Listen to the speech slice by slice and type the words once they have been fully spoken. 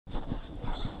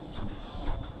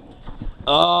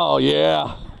Oh,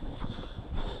 yeah.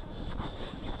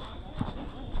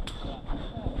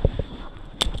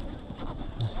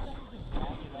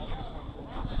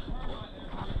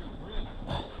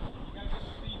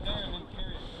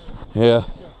 Yeah.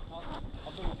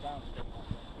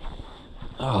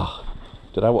 Oh,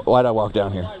 why'd I walk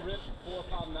down here?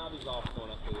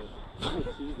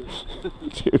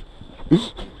 Dude.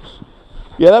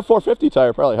 Yeah, that 450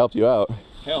 tire probably helped you out.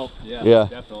 Helped, yeah, yeah,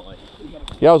 definitely.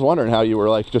 Yeah, I was wondering how you were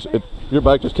like, your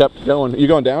bike just kept going. You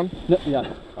going down? No,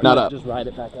 yeah. Not up. Just ride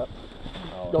it back up.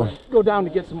 Go down to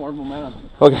get some more momentum.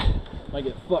 Okay. Might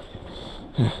get fucked.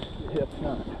 Hip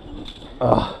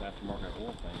not.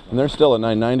 And there's still a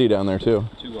 990 down there too.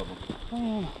 2 of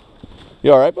them.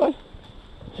 You all right, bud?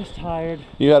 Just tired.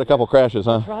 You had a couple crashes,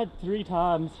 huh? I tried 3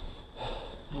 times.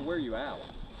 Well, where are you at?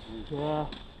 Yeah.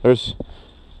 There's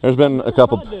been a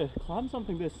couple. I've tried to climb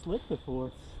something this slick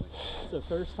before. It's the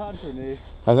first time for me.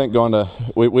 I think going to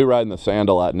we ride in the sand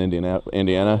a lot in Indiana,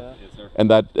 Yes, sir. and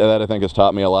that I think has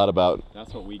taught me a lot about.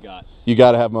 That's what we got. You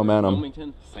got to have momentum.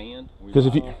 Wilmington sand. Because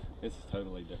if you, it's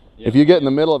totally different. Yeah. If you get in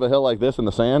the middle of a hill like this in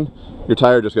the sand, your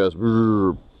tire just goes,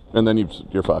 and then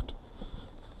you're fucked.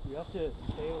 You have to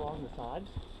stay along the sides.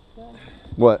 Then?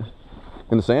 What?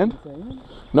 In the sand?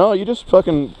 No, you just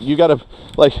fucking, you gotta,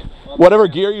 like, whatever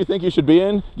gear you think you should be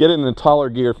in, get it in a taller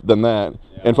gear than that,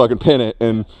 and fucking pin it,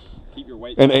 and keep your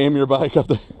weight and down. Aim your bike up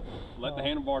there. Let the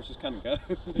handlebars just kind of go.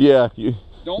 Yeah.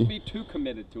 Don't be too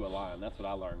committed to a line. That's what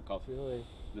I learned. Cause really?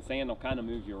 The sand will kind of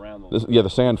move you around. Yeah, the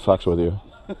sand fucks with you.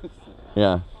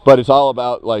 Yeah, but it's all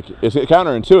about, like, it's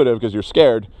counterintuitive because you're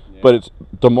scared, but it's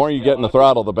the more you get in the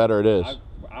throttle, the better it is.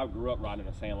 I grew up riding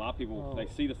the sand. A lot of people, they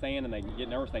see the sand and they get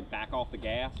nervous, they back off the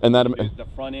gas. And the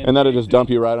front end. And that'll just dump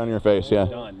you right on your face, yeah.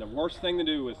 Done. The worst thing to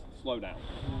do is slow down.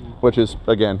 Which is,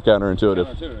 again,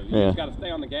 counterintuitive. You just got to stay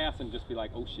on the gas and just be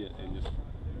like, oh shit, and just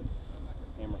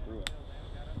hammer through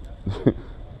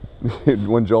it.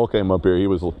 When Joel came up here, he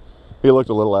looked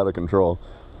a little out of control.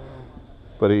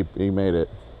 But he made it.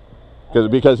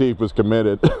 Because he was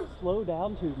committed. Slow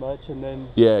down too much and then...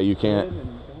 Yeah, you can't.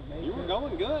 You were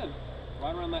going good.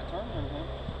 Right around that turn and everything.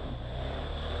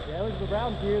 Yeah, it was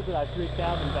around here that I freaked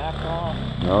out and backed off.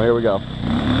 Oh, here we go.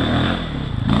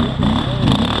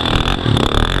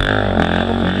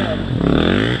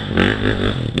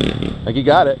 I think you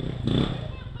got it.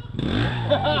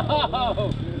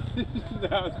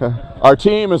 Our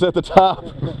team is at the top.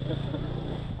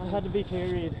 I had to be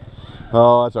carried.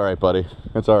 Oh, that's all right, buddy.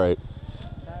 It's all right.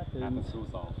 Happens to us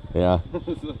all. Yeah.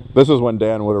 This is when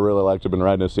Dan would have really liked to have been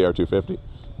riding his CR250.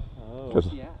 Where's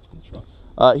he at? In the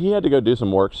truck? He had to go do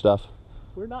some work stuff.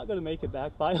 We're not going to make it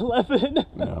back by 11.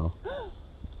 No.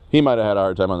 He might have had a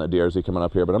hard time on that DRZ coming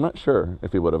up here, but I'm not sure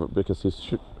if he would have, because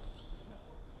he's...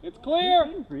 It's clear!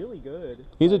 He seems really good.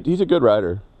 He's a good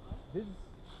rider.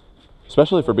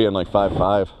 Especially for being like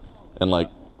 5'5", and like...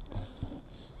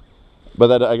 But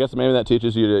that, I guess maybe that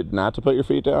teaches you not to put your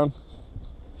feet down?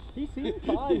 He seemed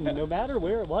fine. No matter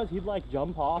where it was, he'd like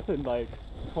jump off and like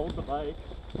hold the bike.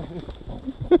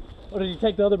 Oh, did you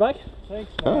take the other bike?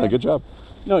 Thanks, man. Oh, good job.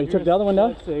 No, you took the other one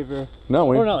down? Saver. No,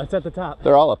 Oh no, it's at the top.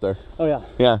 They're all up there. Oh yeah.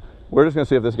 Yeah. We're just gonna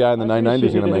see if this guy in the 990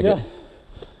 is gonna make it.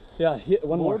 Yeah,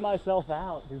 one more. Wore myself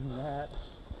out doing that.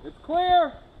 It's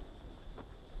clear!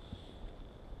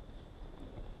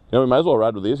 Yeah, we might as well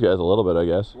ride with these guys a little bit, I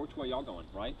guess. Which way y'all going,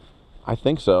 right? I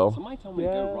think so. Somebody told me to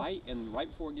go right, and right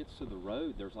before it gets to the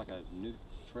road, there's like a new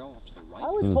trail up to the right. I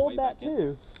was told that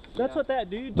too. That's what that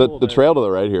dude told The trail to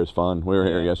the right here is fun. We were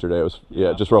here yesterday. It was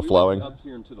just real flowing. Up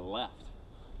here and to the left.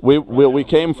 We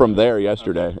came from there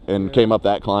yesterday and came up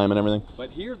that climb and everything.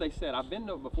 But here they said, I've been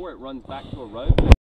to it before, it runs back to a road.